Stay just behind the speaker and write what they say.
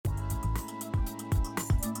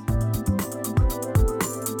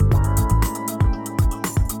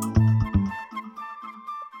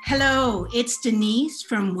Hello, it's Denise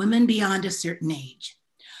from Women Beyond a Certain Age.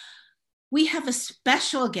 We have a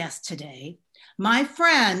special guest today, my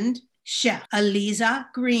friend, Chef Aliza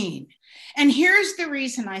Green. And here's the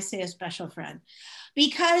reason I say a special friend,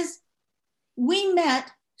 because we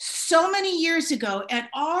met so many years ago and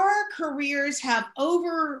our careers have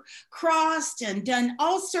overcrossed and done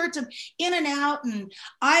all sorts of in and out and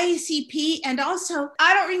IACP. And also,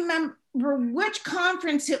 I don't remember which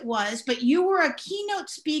conference it was, but you were a keynote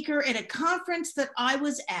speaker at a conference that I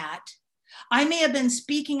was at. I may have been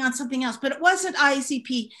speaking on something else, but it wasn't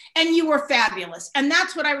IACP, and you were fabulous. And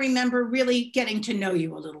that's what I remember really getting to know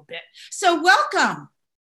you a little bit. So welcome.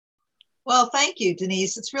 Well, thank you,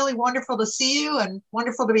 Denise. It's really wonderful to see you and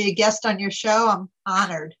wonderful to be a guest on your show. I'm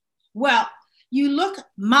honored. Well, you look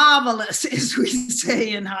marvelous, as we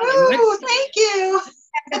say in Hollywood. Ooh, thank you.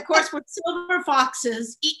 And of course, with Silver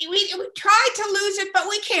Foxes, we try to lose it, but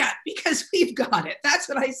we can't because we've got it. That's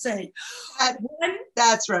what I say.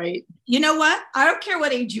 That's right. You know what? I don't care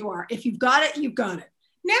what age you are. If you've got it, you've got it.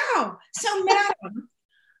 Now, so madam,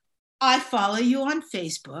 I follow you on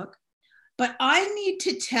Facebook, but I need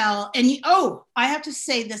to tell, and I have to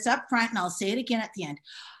say this up front, and I'll say it again at the end.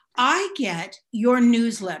 I get your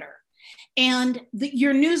newsletter. And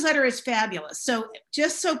your newsletter is fabulous. So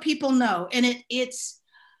just so people know, and it's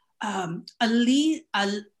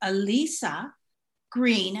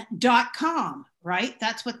alizagreen.com, right?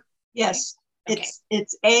 That's what. Yes, okay.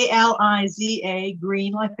 It's ALIZA,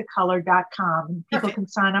 green like the color.com. People can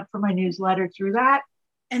sign up for my newsletter through that.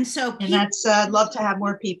 And so that's, I'd love to have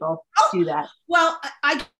more people do that. Well,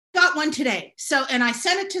 I got one today. So, and I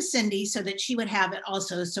sent it to Cindy so that she would have it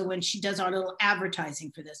also. So when she does our little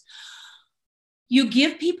advertising for this, you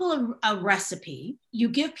give people a recipe, you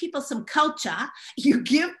give people some culture, you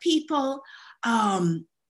give people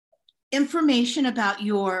information about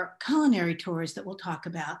your culinary tours that we'll talk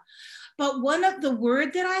about. But one of the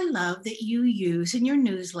word that I love that you use in your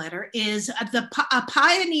newsletter is a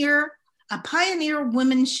pioneer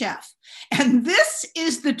woman chef. And this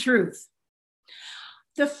is the truth.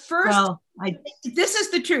 This is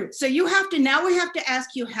the truth. So we have to ask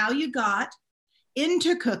you how you got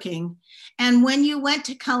into cooking and when you went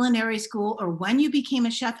to culinary school or when you became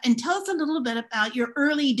a chef, and tell us a little bit about your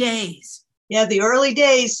early days. Yeah, the early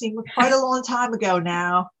days seem quite a long time ago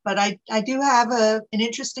now, but I do have an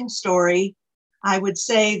interesting story. I would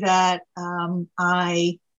say that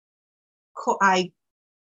I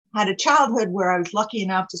had a childhood where I was lucky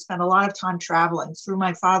enough to spend a lot of time traveling through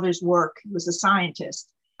my father's work. He was a scientist.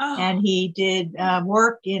 Oh. And he did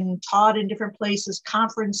taught in different places,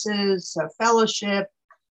 conferences, fellowship,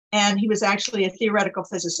 and he was actually a theoretical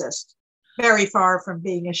physicist, very far from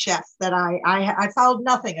being a chef. That I followed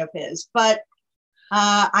nothing of his, but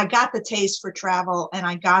I got the taste for travel, and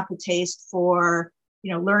I got the taste for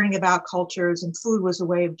learning about cultures, and food was a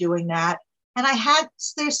way of doing that. And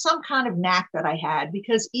there's some kind of knack that I had,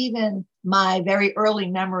 because even my very early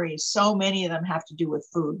memories, so many of them have to do with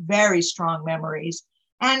food, very strong memories.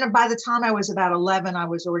 And by the time I was about 11, I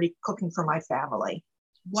was already cooking for my family.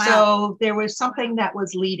 Wow. So there was something that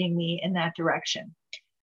was leading me in that direction.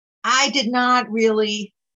 I did not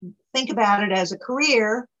really think about it as a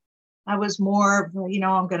career. I was more,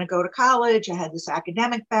 I'm going to go to college. I had this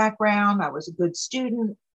academic background. I was a good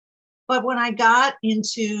student. But when I got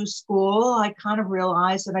into school, I kind of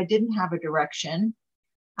realized that I didn't have a direction.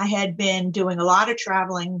 I had been doing a lot of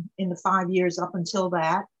traveling in the 5 years up until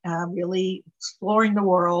that, really exploring the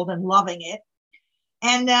world and loving it.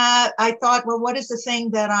 And I thought, well, what is the thing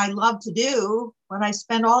that I love to do when I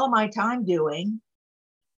spend all of my time doing?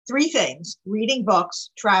 3 things: reading books,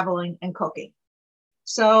 traveling, and cooking.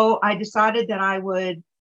 So I decided that I would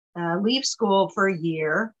leave school for a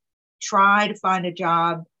year, try to find a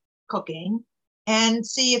job cooking, and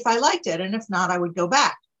see if I liked it. And if not, I would go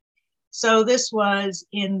back. So this was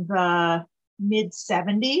in the mid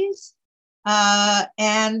 70s.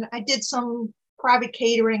 And I did some private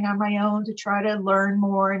catering on my own to try to learn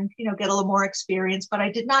more and, get a little more experience, but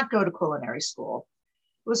I did not go to culinary school.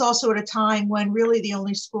 It was also at a time when really the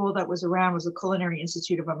only school that was around was the Culinary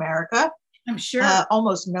Institute of America. I'm sure.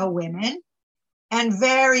 Almost no women, and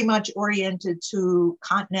very much oriented to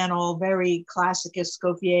continental, very classic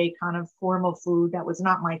Escoffier kind of formal food. That was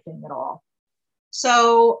not my thing at all.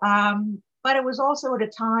 So, but it was also at a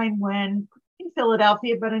time when in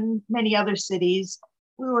Philadelphia, but in many other cities,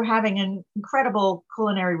 we were having an incredible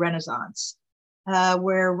culinary renaissance,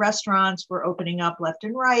 where restaurants were opening up left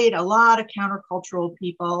and right. A lot of countercultural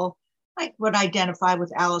people, I would identify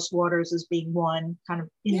with Alice Waters as being one, kind of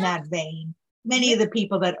in that vein. Many of the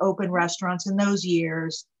people that opened restaurants in those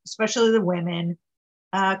years, especially the women,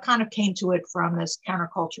 kind of came to it from this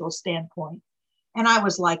countercultural standpoint. And I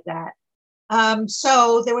was like that.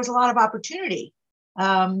 So there was a lot of opportunity.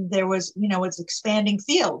 There was, it's expanding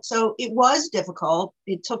field. So it was difficult.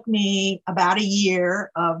 It took me about a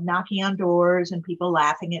year of knocking on doors and people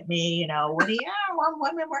laughing at me, what do you,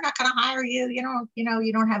 women, we're not going to hire you.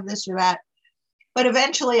 You don't have this or that. But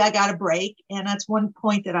eventually I got a break. And that's one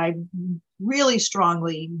point that I really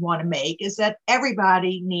strongly want to make, is that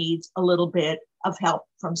everybody needs a little bit of help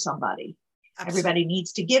from somebody. Absolutely. Everybody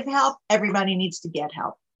needs to give help. Everybody needs to get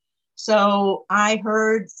help. So I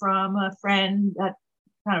heard from a friend that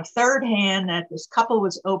kind of third hand that this couple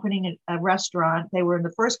was opening a restaurant. They were in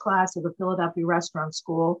the first class of the Philadelphia Restaurant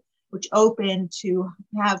School, which opened to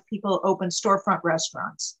have people open storefront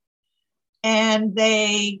restaurants. And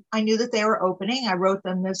I knew that they were opening. I wrote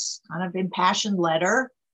them this kind of impassioned letter,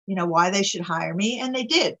 why they should hire me. And they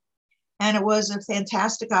did. And it was a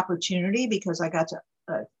fantastic opportunity because I got to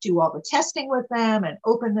do all the testing with them and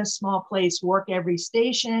open this small place, work every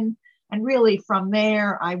station. And really from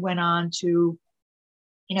there, I went on to,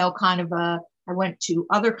 I went to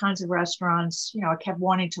other kinds of restaurants. I kept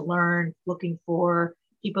wanting to learn, looking for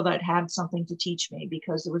people that had something to teach me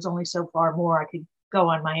because there was only so far more I could go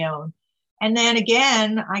on my own. And then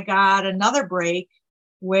again, I got another break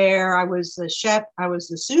where I was the chef. I was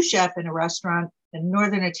the sous chef in a restaurant, a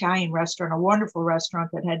Northern Italian restaurant, a wonderful restaurant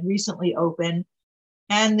that had recently opened.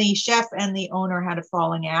 And the chef and the owner had a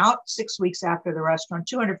falling out 6 weeks after the restaurant,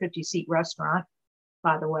 250-seat restaurant,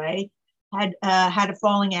 by the way, had a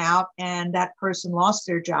falling out, and that person lost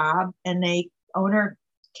their job. And the owner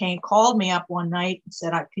called me up one night and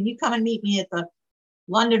said, "Can you come and meet me at the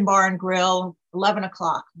London Bar and Grill, 11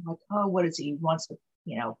 o'clock?" I'm like, "Oh, what is he wants to,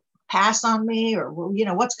 pass on me, or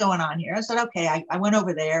what's going on here?" I said, "Okay." I went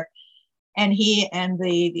over there, and he and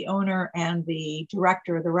the owner and the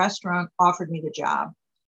director of the restaurant offered me the job.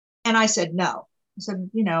 And I said, no. I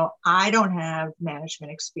said, I don't have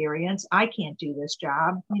management experience. I can't do this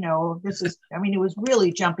job. It was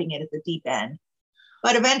really jumping in at the deep end.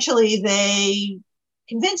 But eventually they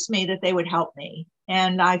convinced me that they would help me.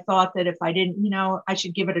 And I thought that if I didn't, I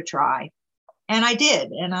should give it a try. And I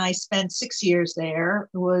did. And I spent 6 years there.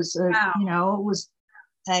 It was, wow.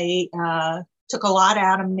 Took a lot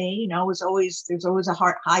out of me. There's always a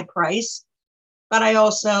high price. But I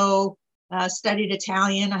also studied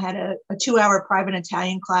Italian. I had a 2-hour private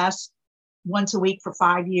Italian class once a week for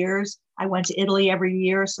 5 years. I went to Italy every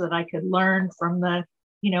year so that I could learn from the,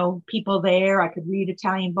 people there. I could read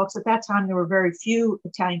Italian books. At that time, there were very few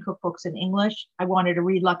Italian cookbooks in English. I wanted to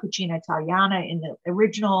read La Cucina Italiana in the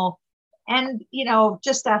original. And,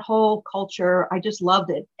 just that whole culture, I just loved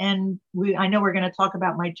it. And I know we're going to talk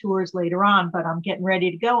about my tours later on, but I'm getting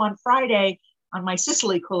ready to go on Friday on my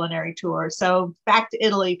Sicily culinary tour. So back to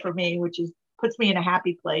Italy for me, which puts me in a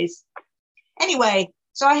happy place. Anyway,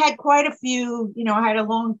 so I had quite a few, I had a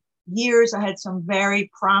long years. I had some very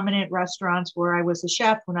prominent restaurants where I was a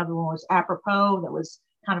chef. Another one was Apropos, that was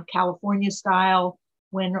kind of California style,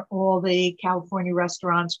 when all the California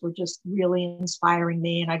restaurants were just really inspiring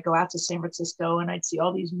me. And I'd go out to San Francisco and I'd see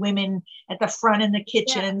all these women at the front in the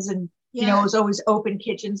kitchens. Yeah. And, it was always open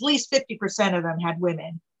kitchens. At least 50% of them had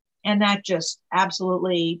women. And that just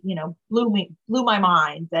absolutely, blew my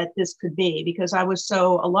mind that this could be, because I was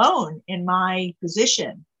so alone in my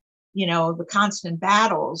position, the constant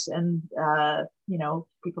battles and,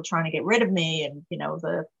 people trying to get rid of me and, what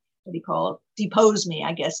do you call it? Depose me,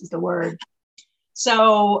 I guess is the word.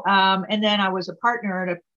 So, and then I was a partner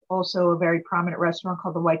at also a very prominent restaurant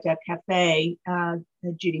called the White Duck Cafe.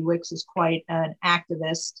 Judy Wicks is quite an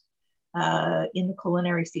activist in the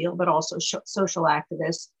culinary field, but also social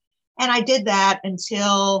activist. And I did that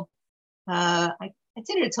until I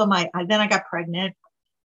did it until then I got pregnant.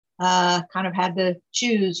 Kind of had to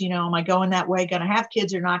choose, am I going that way, going to have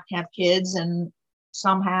kids or not have kids? And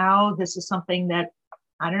somehow this is something that,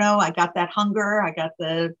 I don't know, I got that hunger. I got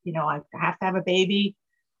I have to have a baby.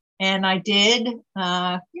 And I did, it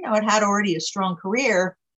had already a strong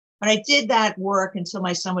career, but I did that work until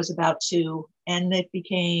my son was about 2. And it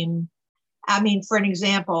became, for an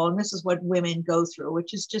example, and this is what women go through,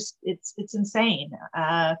 which is just, it's insane.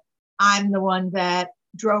 I'm the one that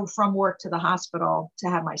drove from work to the hospital to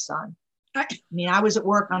have my son. I was at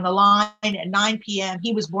work on the line at 9 p.m.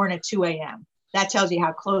 He was born at 2 a.m. That tells you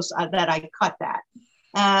how close that I cut that.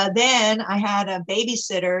 Then I had a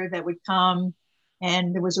babysitter that would come,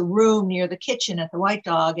 and there was a room near the kitchen at the White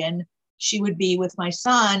Dog, and she would be with my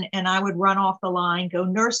son, and I would run off the line, go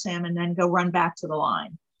nurse him, and then go run back to the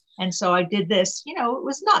line. And so I did this, it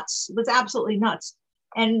was nuts. It was absolutely nuts.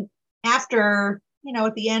 And after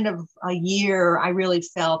at the end of a year, I really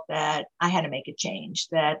felt that I had to make a change,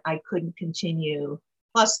 that I couldn't continue.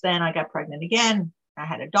 Plus, then I got pregnant again. I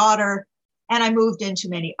had a daughter, and I moved into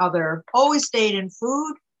always stayed in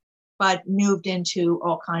food, but moved into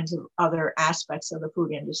all kinds of other aspects of the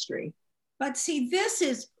food industry. But see,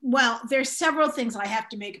 there's several things I have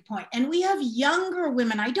to make a point. And we have younger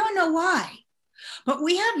women. I don't know why, but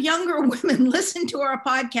we have younger women listen to our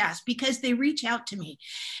podcast because they reach out to me.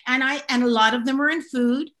 And a lot of them are in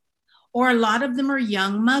food, or a lot of them are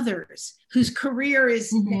young mothers whose career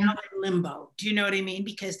is now in limbo. Do you know what I mean?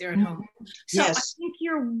 Because they're at home. So yes. I think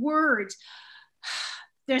your words,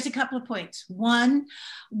 there's a couple of points. One,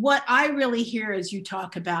 what I really hear is you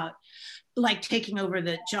talk about like taking over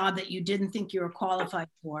the job that you didn't think you were qualified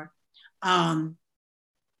for, and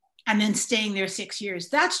then staying there 6 years.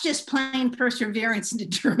 That's just plain perseverance and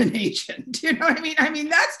determination. Do you know what I mean? I mean,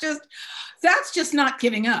 that's just not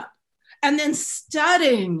giving up. And then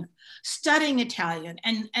studying Italian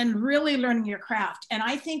and really learning your craft. And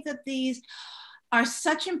I think that these are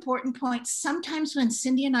such important points. Sometimes when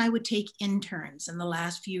Cindy and I would take interns in the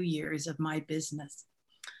last few years of my business,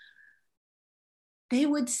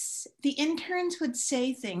 the interns would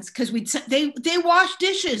say things because they washed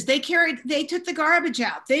dishes, they took the garbage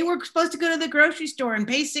out, they were supposed to go to the grocery store and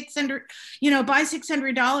pay $600, buy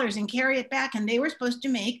 $600 and carry it back, and they were supposed to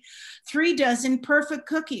make 3 dozen perfect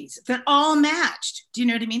cookies that all matched. Do you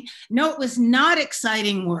know what I mean? No, it was not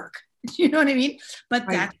exciting work. Do you know what I mean? But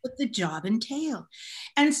right. That's what the job entailed.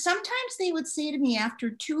 And sometimes they would say to me after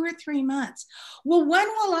 2 or 3 months, well, when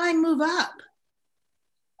will I move up?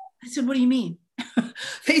 I said, what do you mean?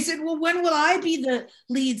 They said, well, when will I be the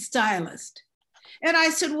lead stylist? And I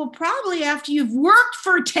said, well, probably after you've worked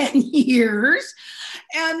for 10 years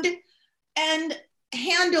and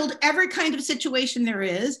handled every kind of situation there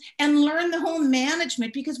is and learned the whole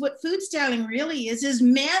management, because what food styling really is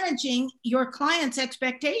managing your clients'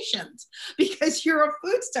 expectations, because you're a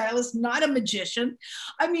food stylist, not a magician.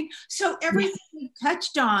 I mean, so everything you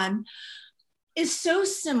touched on is so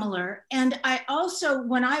similar. And I also,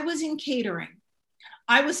 when I was in catering,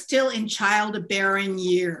 I was still in childbearing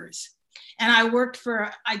years. And I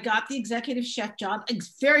got the executive chef job.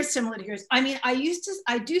 It's very similar to yours. I mean, I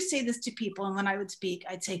do say this to people. And when I would speak,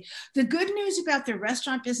 I'd say, the good news about the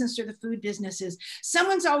restaurant business or the food business is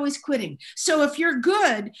someone's always quitting. So if you're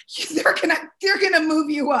good, they're gonna move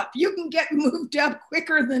you up. You can get moved up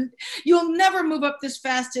quicker you'll never move up this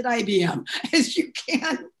fast at IBM as you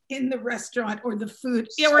can in the restaurant or the food.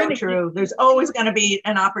 So true. There's always going to be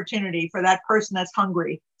an opportunity for that person that's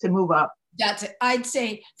hungry to move up. That's it. I'd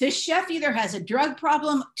say the chef either has a drug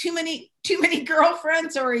problem, too many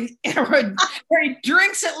girlfriends, or he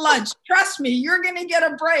drinks at lunch. Trust me, you're going to get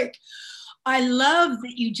a break. I love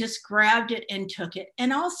that you just grabbed it and took it.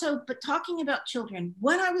 And also, but talking about children,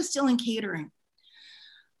 when I was still in catering,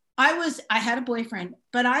 I had a boyfriend,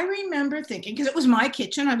 but I remember thinking, because it was my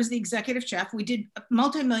kitchen, I was the executive chef. We did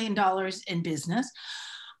multi-million dollars in business.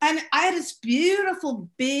 And I had this beautiful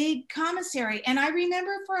big commissary. And I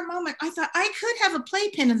remember for a moment, I thought I could have a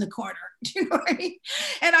playpen in the corner. Do you know what I mean?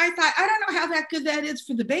 And I thought, I don't know how good that is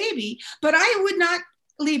for the baby, but I would not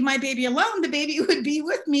leave my baby alone. The baby would be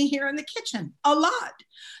with me here in the kitchen a lot.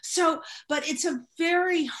 So, but it's a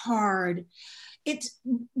very hard, it's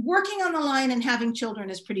working on the line and having children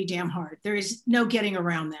is pretty damn hard. There is no getting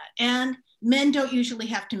around that. And men don't usually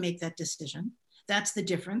have to make that decision. That's the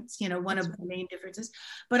difference, one of the main differences.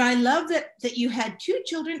 But I love that you had 2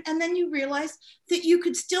 children, and then you realized that you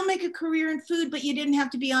could still make a career in food, but you didn't have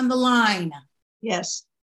to be on the line. Yes.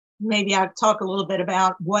 Maybe I'll talk a little bit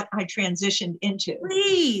about what I transitioned into.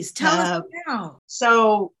 Please tell us now.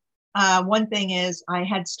 So one thing is I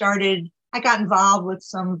got involved with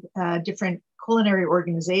some different culinary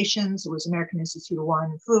organizations. It was American Institute of Wine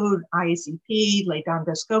and Food, IACP, Les Dames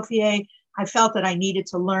d'Escoffier. I felt that I needed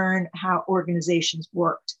to learn how organizations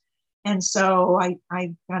worked. And so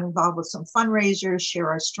I got involved with some fundraisers. Share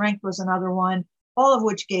Our Strength was another one, all of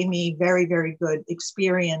which gave me very, very good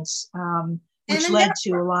experience, which led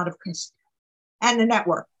to a lot of, and the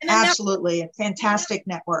network, absolutely, a fantastic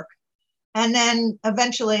network. And then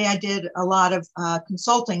eventually I did a lot of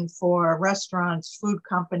consulting for restaurants, food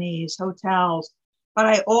companies, hotels, but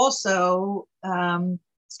I also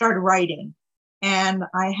started writing. And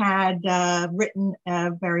I had written a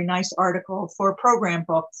very nice article for a program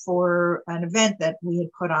book for an event that we had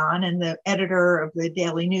put on. And the editor of the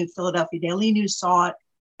Daily News, Philadelphia Daily News, saw it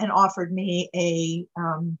and offered me a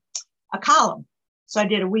column. So I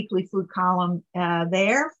did a weekly food column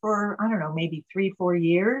there for, I don't know, maybe 3-4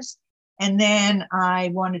 years. And then I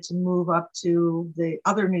wanted to move up to the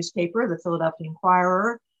other newspaper, the Philadelphia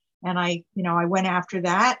Inquirer. And I went after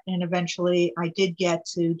that. And eventually I did get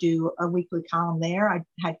to do a weekly column there. I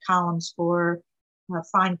had columns for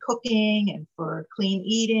Fine Cooking and for Clean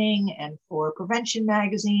Eating and for Prevention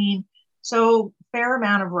Magazine. So fair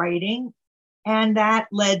amount of writing. And that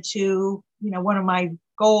led to, one of my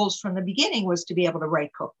goals from the beginning was to be able to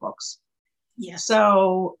write cookbooks. Yes.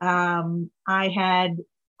 So I had,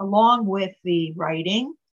 along with the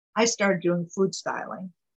writing, I started doing food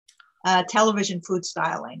styling, television food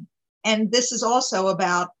styling. And this is also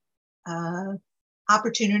about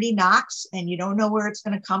opportunity knocks, and you don't know where it's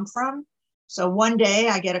going to come from. So one day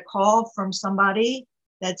I get a call from somebody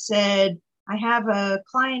that said, I have a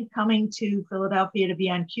client coming to Philadelphia to be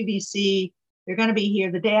on QVC. They're going to be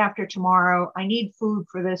here the day after tomorrow. I need food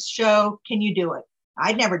for this show. Can you do it?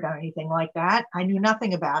 I'd never done anything like that. I knew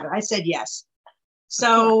nothing about it. I said yes.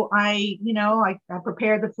 So I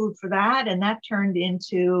prepared the food for that, and that turned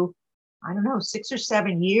into, 6 or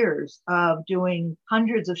 7 years of doing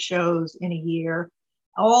hundreds of shows in a year,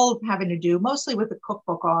 all having to do mostly with the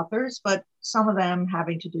cookbook authors, but some of them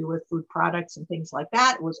having to do with food products and things like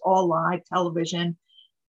that. It was all live television.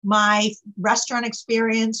 My restaurant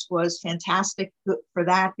experience was fantastic for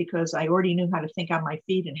that because I already knew how to think on my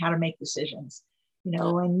feet and how to make decisions.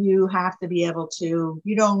 And you have to be able to,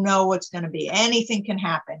 you don't know what's going to be. Anything can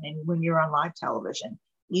happen when you're on live television.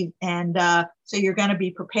 So you're going to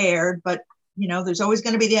be prepared, but, there's always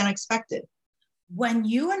going to be the unexpected. When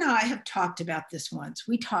you and I have talked about this once,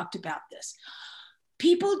 we talked about this.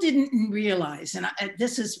 People didn't realize, and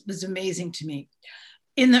this was amazing to me.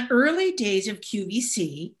 In the early days of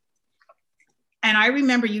QVC, and I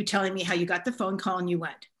remember you telling me how you got the phone call and you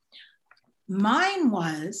went. Mine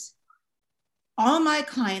was, all my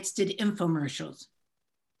clients did infomercials,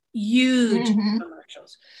 huge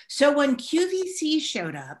infomercials. So when QVC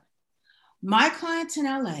showed up, my clients in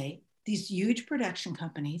LA, these huge production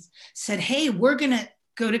companies, said, hey, we're going to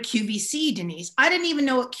go to QVC, Denise. I didn't even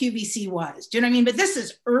know what QVC was. Do you know what I mean? But this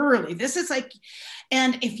is early. This is like,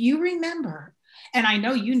 and if you remember, and I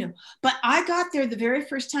know you knew, but I got there the very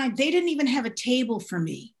first time, they didn't even have a table for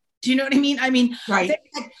me. Do you know what I mean? Right.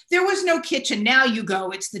 There was no kitchen. Now you go,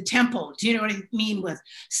 it's the temple. Do you know what I mean? With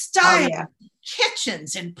style,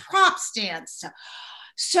 kitchens and prop stands.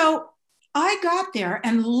 So I got there,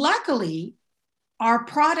 and luckily our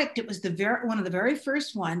product, it was one of the very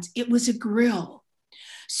first ones. It was a grill.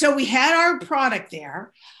 So we had our product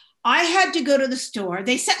there. I had to go to the store.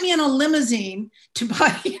 They sent me in a limousine to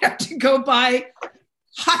go buy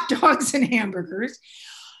hot dogs and hamburgers.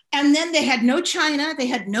 And then they had no china, they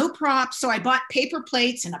had no props. So I bought paper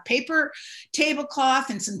plates and a paper tablecloth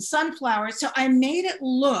and some sunflowers. So I made it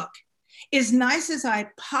look as nice as I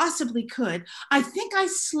possibly could. I think I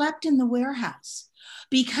slept in the warehouse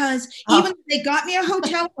because even they got me a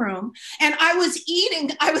hotel room and I was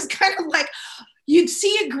eating, I was kind of like, you'd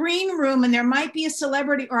see a green room and there might be a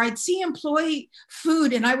celebrity, or I'd see employee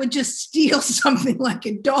food and I would just steal something like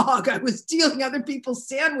a dog. I was stealing other people's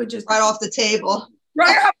sandwiches. Right off the table.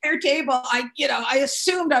 Right off their table. I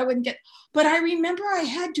assumed I wouldn't get, but I remember I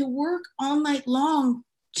had to work all night long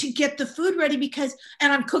to get the food ready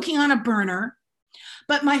and I'm cooking on a burner.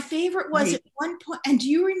 But my favorite was at one point, and do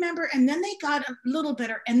you remember? And then they got a little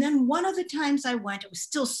better. And then one of the times I went, it was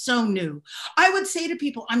still so new. I would say to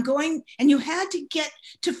people, I'm going, and you had to get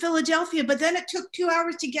to Philadelphia, but then it took 2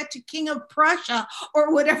 hours to get to King of Prussia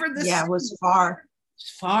or whatever this. Yeah, it was far.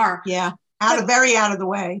 Far. Yeah, very out of the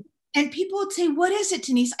way. And people would say, what is it,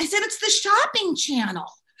 Denise? I said, it's the shopping channel.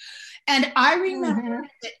 And I remember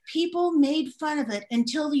that people made fun of it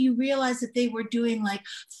until you realize that they were doing like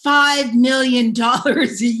 $5 million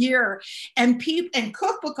a year. And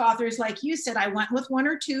cookbook authors, like you said, I went with one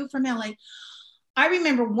or two from LA. I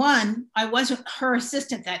remember one, I wasn't her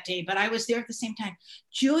assistant that day, but I was there at the same time.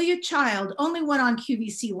 Julia Child only went on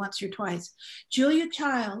QVC once or twice. Julia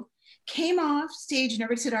Child came off stage and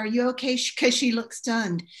everybody said, are you okay? Because she looked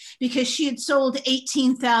stunned because she had sold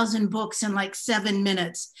 18,000 books in like 7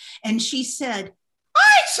 minutes. And she said,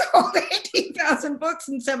 I sold 18,000 books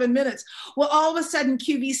in 7 minutes. Well, all of a sudden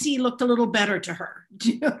QVC looked a little better to her.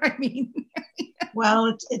 Do you know what I mean?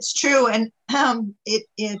 Well, it's true. And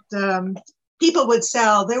people would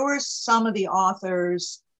sell, there were some of the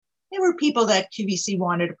authors, there were people that QVC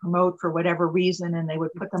wanted to promote for whatever reason, and they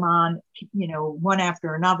would put them on, one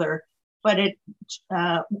after another. But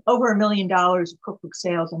over $1 million of cookbook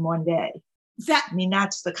sales in one day.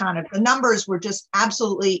 That's the numbers were just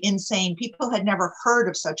absolutely insane. People had never heard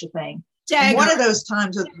of such a thing. One of those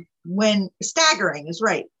times when staggering is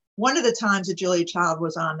right. One of the times that Julia Child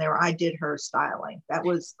was on there, I did her styling. That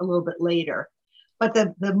was a little bit later. But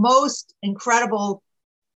the most incredible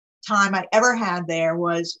time I ever had there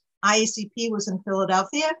was IACP was in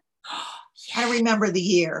Philadelphia. Yes. I don't remember the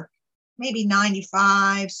year, maybe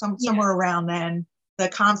 95, somewhere around then, the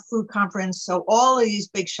food conference. So all of these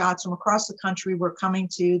big shots from across the country were coming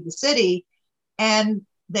to the city, and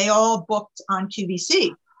they all booked on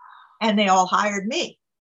QVC, and they all hired me.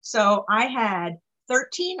 So I had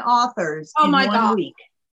 13 authors in one week.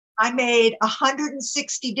 I made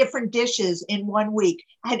 160 different dishes in 1 week.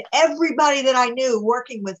 I had everybody that I knew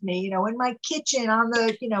working with me, in my kitchen, on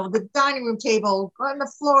the, the dining room table, on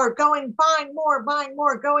the floor, buying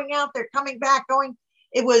more, going out there, coming back, going.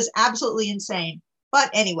 It was absolutely insane.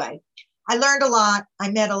 But anyway, I learned a lot.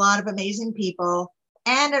 I met a lot of amazing people.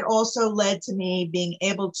 And it also led to me being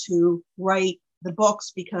able to write the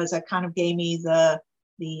books, because it kind of gave me the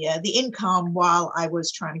income while I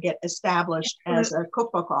was trying to get established as a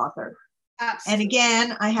cookbook author. Absolutely. And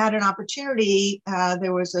again, I had an opportunity.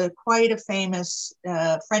 There was quite a famous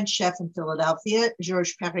French chef in Philadelphia,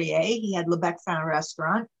 Georges Perrier. He had Le Bec Fin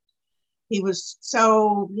restaurant. He was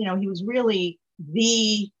he was really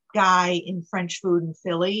the guy in French food in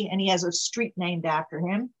Philly, and he has a street named after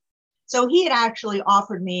him. So he had actually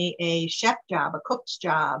offered me a chef job, a cook's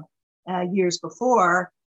job, years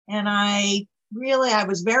before. And I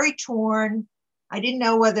was very torn. I didn't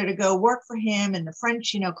know whether to go work for him in the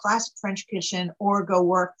French, classic French kitchen, or go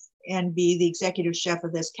work and be the executive chef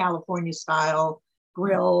of this California style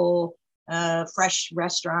grill, fresh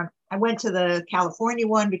restaurant. I went to the California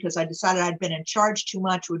one because I decided I'd been in charge too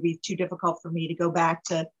much. It would be too difficult for me to go back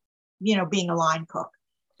to, being a line cook.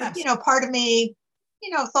 But, part of me,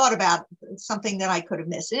 thought about something that I could have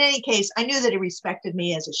missed. In any case, I knew that he respected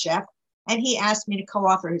me as a chef, and he asked me to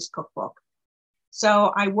co-author his cookbook.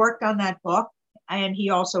 So I worked on that book, and he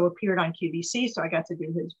also appeared on QVC. So I got to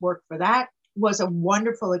do his work for that. It was a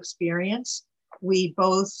wonderful experience. We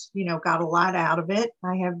both, got a lot out of it.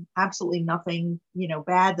 I have absolutely nothing,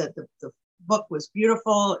 bad. The book was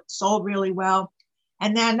beautiful. It sold really well.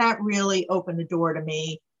 And then that really opened the door to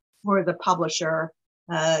me for the publisher.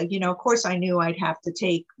 Of course, I knew I'd have to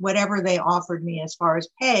take whatever they offered me as far as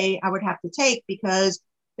pay, I would have to take, because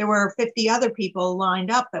there were 50 other people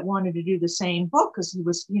lined up that wanted to do the same book, because he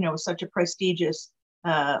was, such a prestigious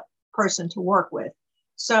person to work with.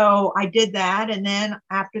 So I did that. And then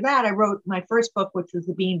after that, I wrote my first book, which was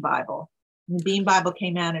The Bean Bible. And The Bean Bible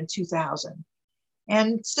came out in 2000.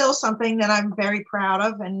 And still something that I'm very proud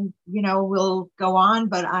of, and, will go on.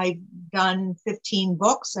 But I've done 15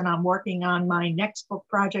 books, and I'm working on my next book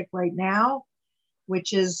project right now,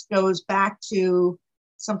 which goes back to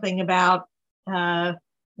something about,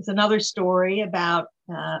 it's another story about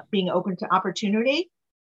being open to opportunity,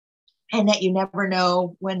 and that you never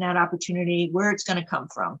know when that opportunity, where it's going to come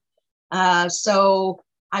from. So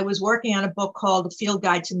I was working on a book called The Field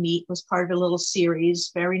Guide to Meat. It was part of a little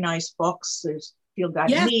series, very nice books. There's Field Guide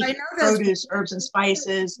to Meat, produce, herbs and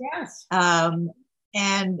spices,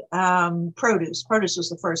 and produce. Produce was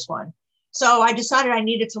the first one. So I decided I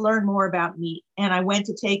needed to learn more about meat, and I went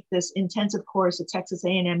to take this intensive course at Texas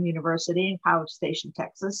A&M University in College Station,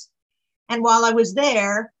 Texas. And while I was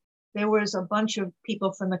there was a bunch of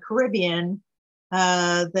people from the Caribbean.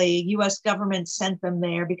 The U.S. government sent them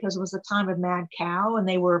there because it was a time of mad cow, and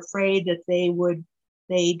they were afraid that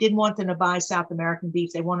they didn't want them to buy South American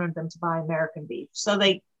beef. They wanted them to buy American beef. So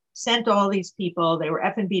they sent all these people. They were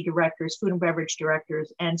F&B directors, food and beverage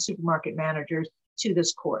directors, and supermarket managers to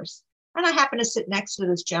this course. And I happened to sit next to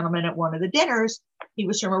this gentleman at one of the dinners. He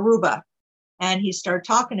was from Aruba. And he started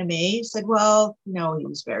talking to me. He said, well, he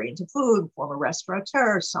was very into food, former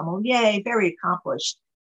restaurateur, sommelier, very accomplished.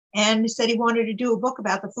 And he said he wanted to do a book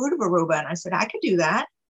about the food of Aruba. And I said, I could do that.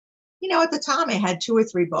 At the time I had 2 or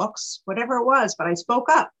 3 books, whatever it was, but I spoke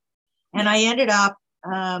up. And I ended up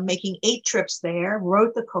making 8 trips there,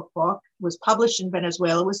 wrote the cookbook, was published in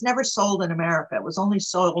Venezuela. It was never sold in America. It was only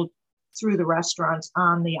sold through the restaurants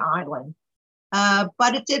on the island.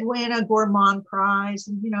 But it did win a Gourmand Prize,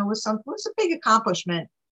 and, it was a big accomplishment.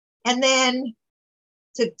 And then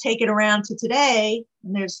to take it around to today,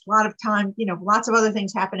 and there's a lot of time, lots of other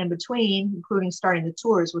things happen in between, including starting the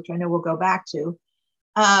tours, which I know we'll go back to.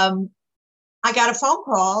 I got a phone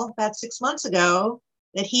call about 6 months ago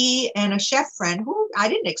that he and a chef friend, who I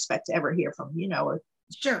didn't expect to ever hear from,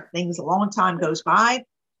 sure, things a long time goes by.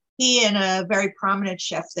 He and a very prominent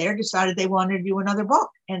chef there decided they wanted to do another book,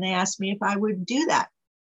 and they asked me if I would do that.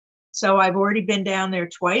 So I've already been down there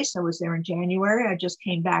twice. I was there in January. I just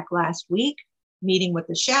came back last week, meeting with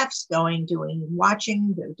the chefs,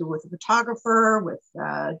 watching, with the photographer, with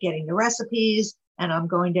getting the recipes. And I'm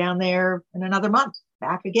going down there in another month,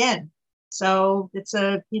 back again. So it's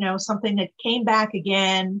something that came back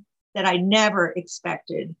again that I never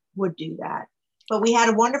expected would do that. but we had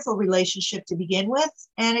a wonderful relationship to begin with,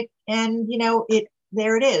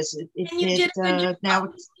 there it is. Now.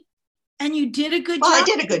 And you did a good job. I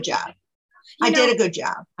did a good job.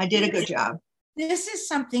 I did a good job. This is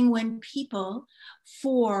something when people,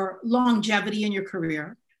 for longevity in your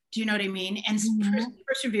career, do you know what I mean? And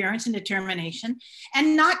perseverance and determination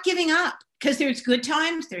and not giving up, because there's good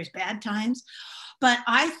times, there's bad times. But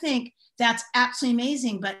I think that's absolutely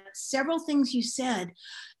amazing. But several things you said,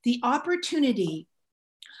 the opportunity,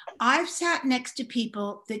 I've sat next to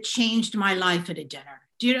people that changed my life at a dinner.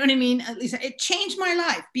 Do you know what I mean? At least it changed my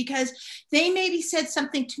life because they maybe said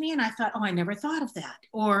something to me and I thought, oh, I never thought of that.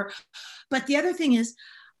 But the other thing is,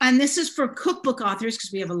 and this is for cookbook authors,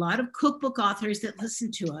 because we have a lot of cookbook authors that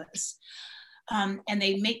listen to us, and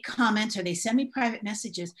they make comments or they send me private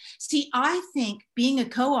messages. See, I think being a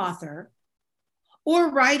co-author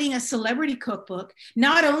or writing a celebrity cookbook,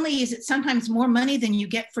 not only is it sometimes more money than you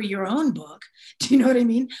get for your own book, do you know what I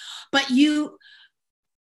mean? But you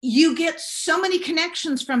get so many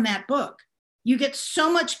connections from that book. You get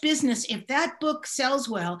so much business if that book sells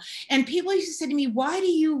well. And people used to say to me, why do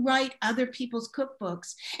you write other people's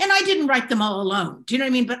cookbooks? And I didn't write them all alone. Do you know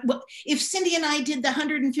what I mean? But if Cindy and I did the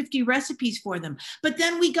 150 recipes for them, but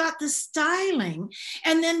then we got the styling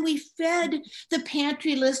and then we fed the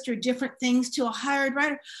pantry list or different things to a hired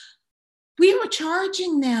writer, we were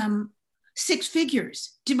charging them 6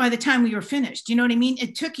 figures by the time we were finished. Do you know what I mean?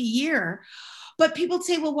 It took a year. But people would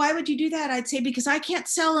say, well, why would you do that? I'd say, because I can't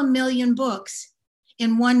sell 1 million books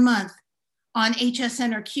in 1 month on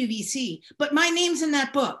HSN or QVC, but my name's in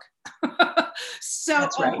that book. So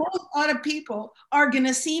a whole lot of people are going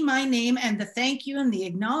to see my name and the thank you and the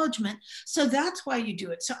acknowledgement. So that's why you do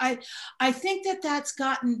it. So I think that's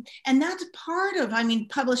gotten, and that's part of, I mean,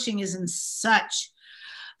 publishing is in such,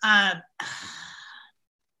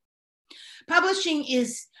 publishing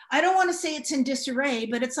is, I don't want to say it's in disarray,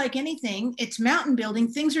 but it's like anything. It's mountain building.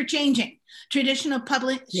 Things are changing. Traditional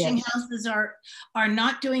publishing houses are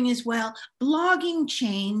not doing as well. Blogging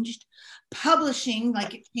changed. Publishing,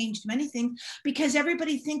 like it changed many things, because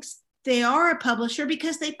everybody thinks they are a publisher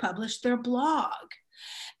because they publish their blog.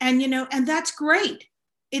 And, and that's great.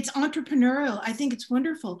 It's entrepreneurial. I think it's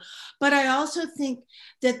wonderful. But I also think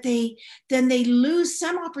that they lose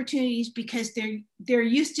some opportunities because they're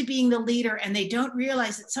used to being the leader, and they don't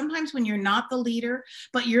realize that sometimes when you're not the leader,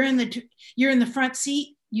 but you're in the front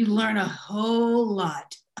seat, you learn a whole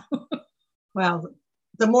lot. Well,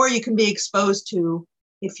 the more you can be exposed to,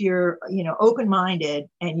 if you're, open-minded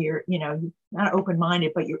and you're, not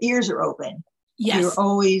open-minded, but your ears are open. Yes.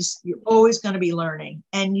 You're always going to be learning.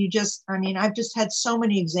 And I've just had so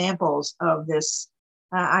many examples of this.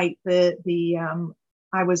 I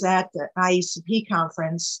was at the IECP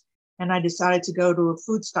conference and I decided to go to a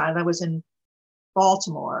food style. I was in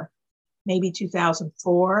Baltimore, maybe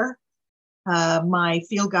 2004. My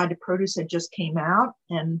field guide to produce had just came out,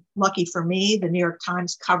 and lucky for me, the New York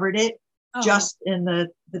Times covered it just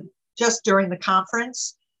during the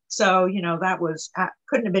conference. So, that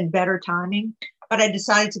couldn't have been better timing. But I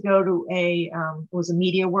decided to go to it was a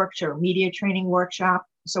media workshop, media training workshop.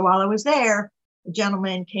 So while I was there, a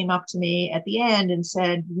gentleman came up to me at the end and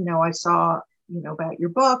said, I saw, about your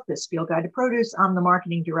book, this Field Guide to Produce. I'm the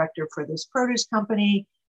marketing director for this produce company.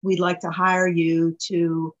 We'd like to hire you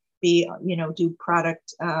to be, do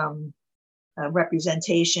product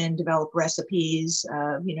representation, develop recipes,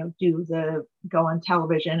 go on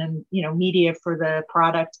television and, media for the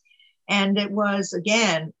product. And it was,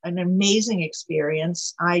 again, an amazing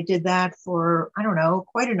experience. I did that for, I don't know,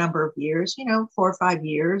 quite a number of years, 4 or 5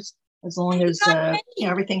 years, as long as,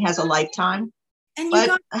 everything has a lifetime.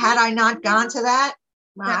 But had I not gone to that,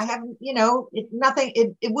 I haven't,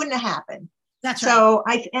 it wouldn't have happened. That's right.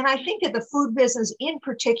 I think that the food business in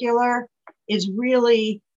particular is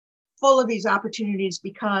really full of these opportunities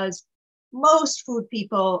because most food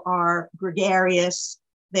people are gregarious.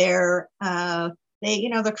 They're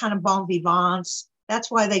kind of bon vivants.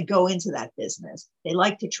 That's why they go into that business. They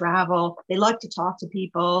like to travel. They like to talk to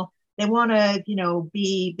people. They want to,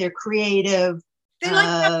 they're creative. They like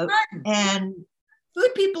to have fun. And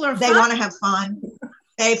food people are fun. They want to have fun.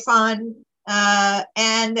 They have fun.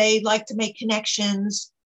 And they like to make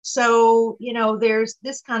connections. So, there's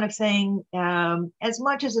this kind of thing, as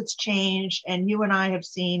much as it's changed, and you and I have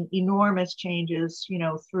seen enormous changes,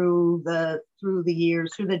 through the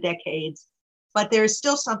years, through the decades. But there's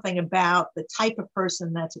still something about the type of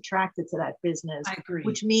person that's attracted to that business. I agree.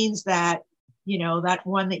 Which means that, that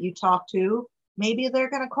one that you talk to, maybe they're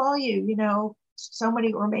going to call you,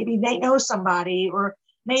 somebody, or maybe they know somebody, or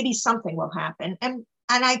maybe something will happen. And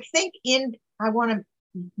I think I want to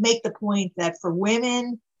make the point that for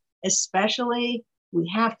women, especially, we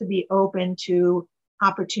have to be open to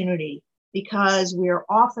opportunity, because we're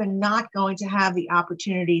often not going to have the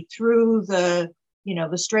opportunity through the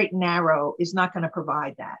straight and narrow is not going to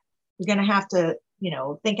provide that. We're going to have to,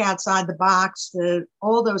 think outside the box,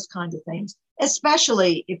 all those kinds of things,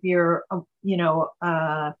 especially if you're,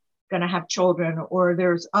 going to have children, or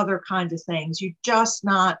there's other kinds of things. You're just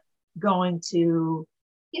not going to,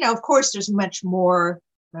 of course, there's much more,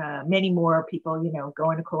 many more people,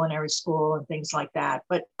 going to culinary school and things like that.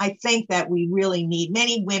 But I think that we really need,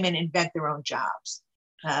 many women invent their own jobs.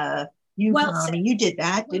 Tommy, you did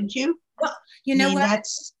that, didn't you? Well, you know what?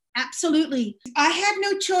 That's absolutely. I had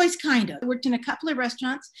no choice, kind of. I worked in a couple of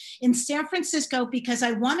restaurants in San Francisco because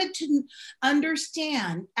I wanted to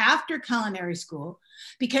understand after culinary school,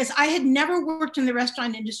 because I had never worked in the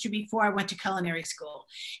restaurant industry before I went to culinary school.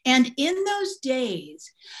 And in those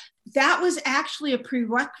days, that was actually a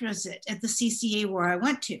prerequisite at the CCA where I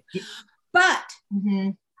went to. But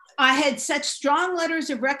I had such strong letters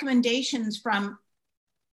of recommendations from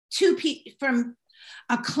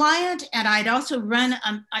a client, and I'd also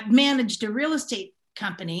I managed a real estate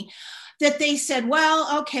company, that they said,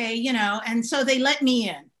 well, okay, and so they let me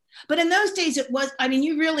in. But in those days,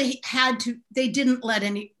 you really had to, they didn't let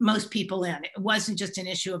most people in. It wasn't just an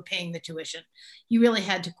issue of paying the tuition. You really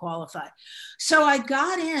had to qualify. So I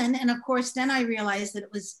got in, and of course, then I realized that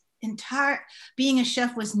it was being a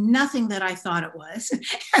chef was nothing that I thought it was.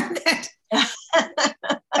 and that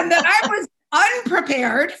I was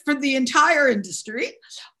unprepared for the entire industry.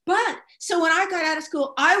 But so when I got out of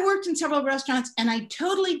school, I worked in several restaurants, and I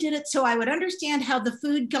totally did it so I would understand how the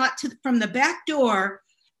food got from the back door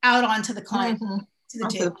out onto the client, to the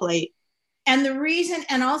table. The plate. And the reason,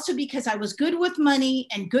 and also because I was good with money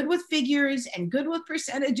and good with figures and good with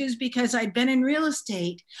percentages, because I'd been in real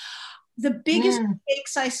estate. The biggest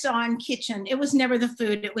mistakes I saw in kitchen, it was never the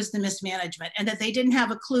food, it was the mismanagement, and that they didn't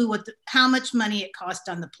have a clue how much money it cost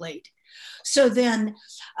on the plate. So then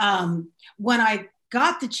when I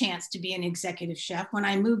got the chance to be an executive chef, when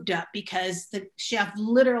I moved up, because the chef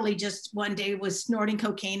literally just one day was snorting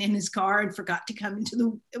cocaine in his car and forgot to come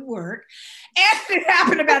into the work. And it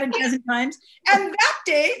happened about a dozen times. And that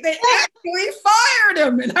day they actually fired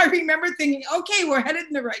him. And I remember thinking, okay, we're headed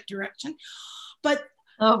in the right direction. But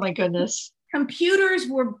oh my goodness. Computers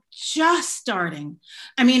were just starting.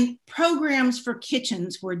 Programs for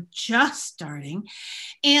kitchens were just starting.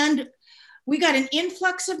 And we got an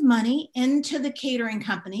influx of money into the catering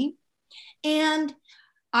company. And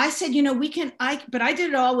I said, but I did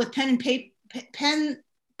it all with pen and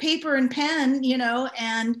paper and pen,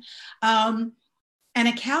 and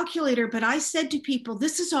a calculator. But I said to people,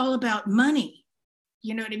 this is all about money.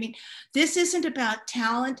 You know what I mean? This isn't about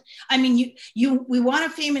talent. We want a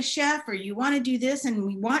famous chef, or you want to do this, and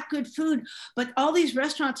we want good food, but all these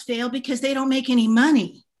restaurants fail because they don't make any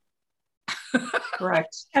money.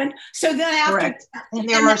 Correct. And so then after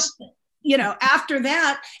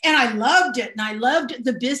that, and I loved it, and I loved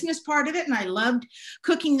the business part of it, and I loved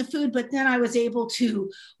cooking the food, but then I was able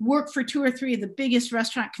to work for 2 or 3 of the biggest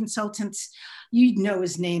restaurant consultants. You'd know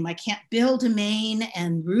his name. Bill DeMaine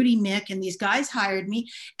and Rudy Mick, and these guys hired me,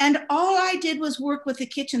 and all I did was work with the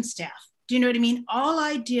kitchen staff. Do you know what I mean? All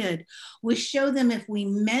I did was show them if we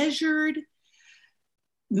measured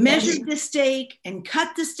the steak and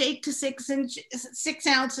cut the steak to 6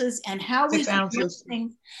 ounces, and how we do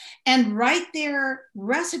things, and write their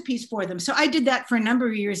recipes for them. So I did that for a number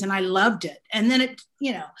of years, and I loved it. And then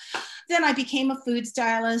then I became a food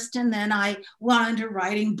stylist, and then I went into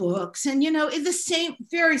writing books, and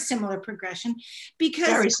very similar progression, because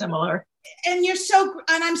very similar. And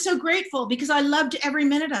I'm so grateful, because I loved every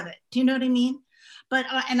minute of it. Do you know what I mean? But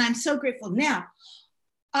and I'm so grateful now.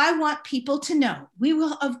 I want people to know, we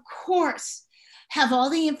will, of course, have all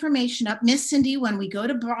the information up. Miss Cindy, when we go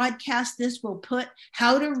to broadcast this, we'll put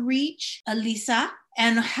how to reach Elisa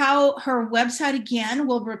and how her website, again,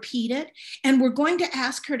 we'll repeat it. And we're going to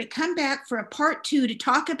ask her to come back for a part 2 to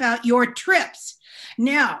talk about your trips.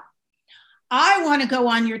 Now, I want to go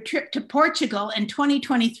on your trip to Portugal in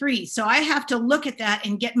 2023. So I have to look at that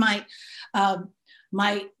and get my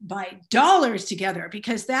dollars together,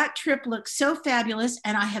 because that trip looks so fabulous.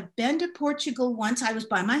 And I have been to Portugal once. I was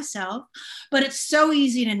by myself, but it's so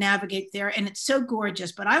easy to navigate there, and it's so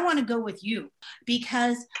gorgeous. But I want to go with you,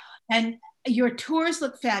 and your tours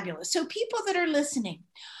look fabulous. So people that are listening,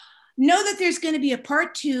 know that there's going to be a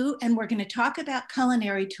part 2, and we're going to talk about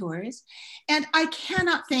culinary tours. And I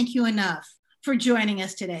cannot thank you enough for joining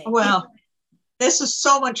us today. Well, this is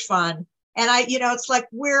so much fun. And it's like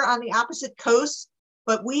we're on the opposite coast,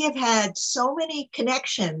 but we have had so many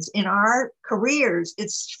connections in our careers.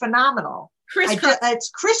 It's phenomenal. Crisscross. It's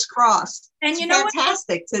crisscross. And it's you know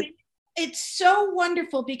fantastic. It's so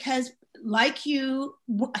wonderful because, like you,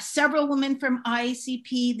 several women from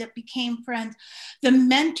IACP that became friends, the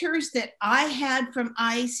mentors that I had from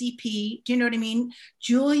IACP, do you know what I mean?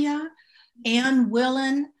 Julia, Ann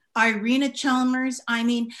Willen, Irina Chalmers. I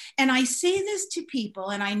mean, and I say this to people,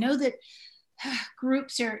 and I know that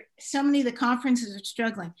groups are, so many of the conferences are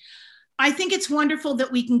struggling. I think it's wonderful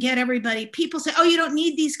that we can get everybody. People say, oh, you don't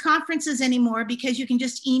need these conferences anymore because you can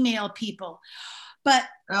just email people. But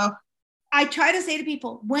I try to say to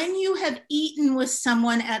people, when you have eaten with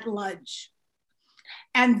someone at lunch,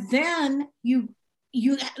 and then you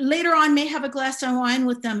later on may have a glass of wine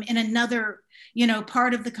with them in another,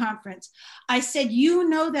 part of the conference. I said,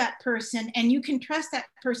 that person and you can trust that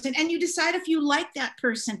person and you decide if you like that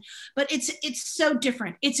person, but it's so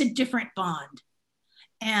different. It's a different bond.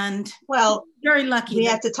 And very lucky. We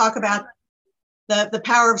have to talk about the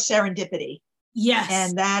power of serendipity. Yes.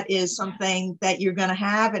 And that is something that you're going to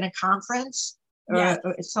have in a conference or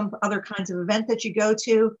some other kinds of event that you go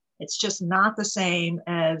to. It's just not the same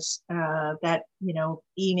as that,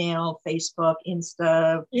 email, Facebook,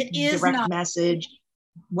 Insta, direct message,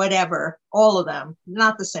 whatever, all of them,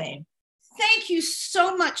 not the same. Thank you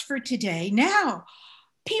so much for today. Now,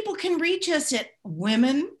 people can reach us at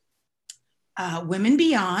Women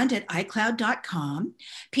Beyond at iCloud.com.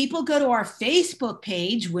 People go to our Facebook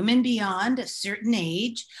page, Women Beyond a Certain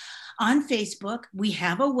Age. On Facebook, we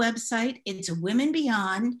have a website. It's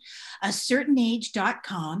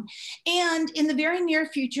womenbeyondacertainage.com. And in the very near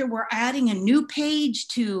future, we're adding a new page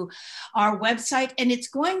to our website, and it's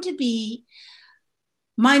going to be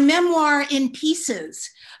my memoir in pieces,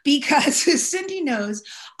 because as Cindy knows,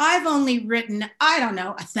 I've only written,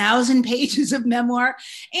 1,000 pages of memoir.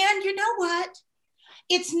 And you know what?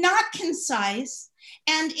 It's not concise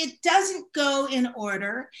and it doesn't go in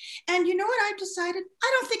order. And you know what I've decided?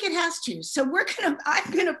 I don't think it has to. So I'm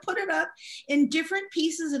going to put it up in different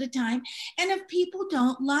pieces at a time. And if people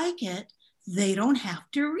don't like it, they don't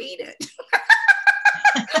have to read it.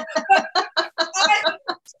 I'm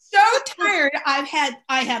so tired. I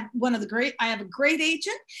have a great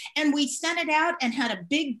agent, and we sent it out and had a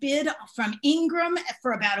big bid from Ingram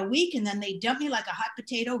for about a week, and then they dumped me like a hot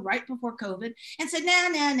potato right before COVID and said, nah,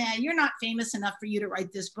 you're not famous enough for you to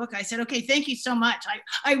write this book. I said, okay, thank you so much.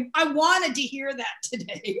 I wanted to hear that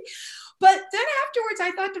today. But then afterwards,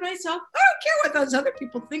 I thought to myself, I don't care what those other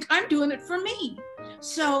people think. I'm doing it for me.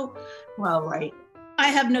 So, well, right. I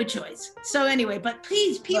have no choice. So anyway, but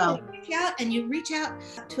please, people, reach out, and you reach out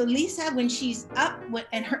to Elisa when she's up.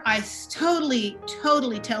 And I totally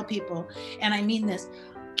tell people, and I mean this,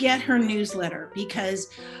 get her newsletter, because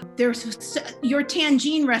there's your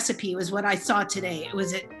tangine recipe was what I saw today.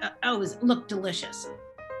 It looked delicious.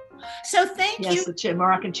 So thank you. Yes, the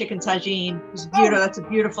Moroccan chicken tagine is beautiful. That's a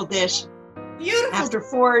beautiful dish. Beautiful. After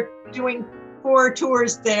doing 4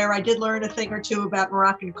 tours there, I did learn a thing or two about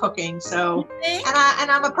Moroccan cooking. So,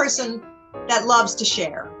 and I'm a person that loves to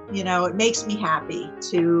share. It makes me happy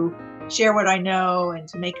to share what I know and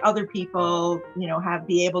to make other people,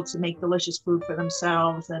 be able to make delicious food for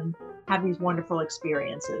themselves and have these wonderful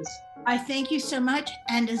experiences. I thank you so much.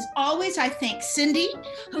 And as always, I thank Cindy,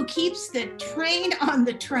 who keeps the train on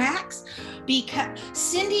the tracks, because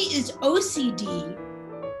Cindy is OCD.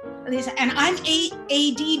 And I'm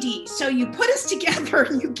ADD. So you put us together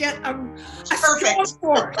and you get a strong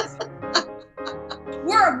force.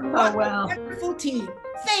 We're a wonderful team.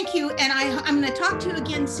 Thank you. And I'm going to talk to you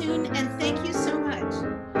again soon. And thank you so much.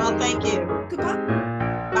 Well, thank you. Goodbye.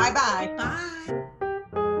 Bye-bye. Bye.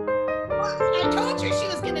 Well, I told you she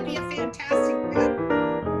was going to be a fantastic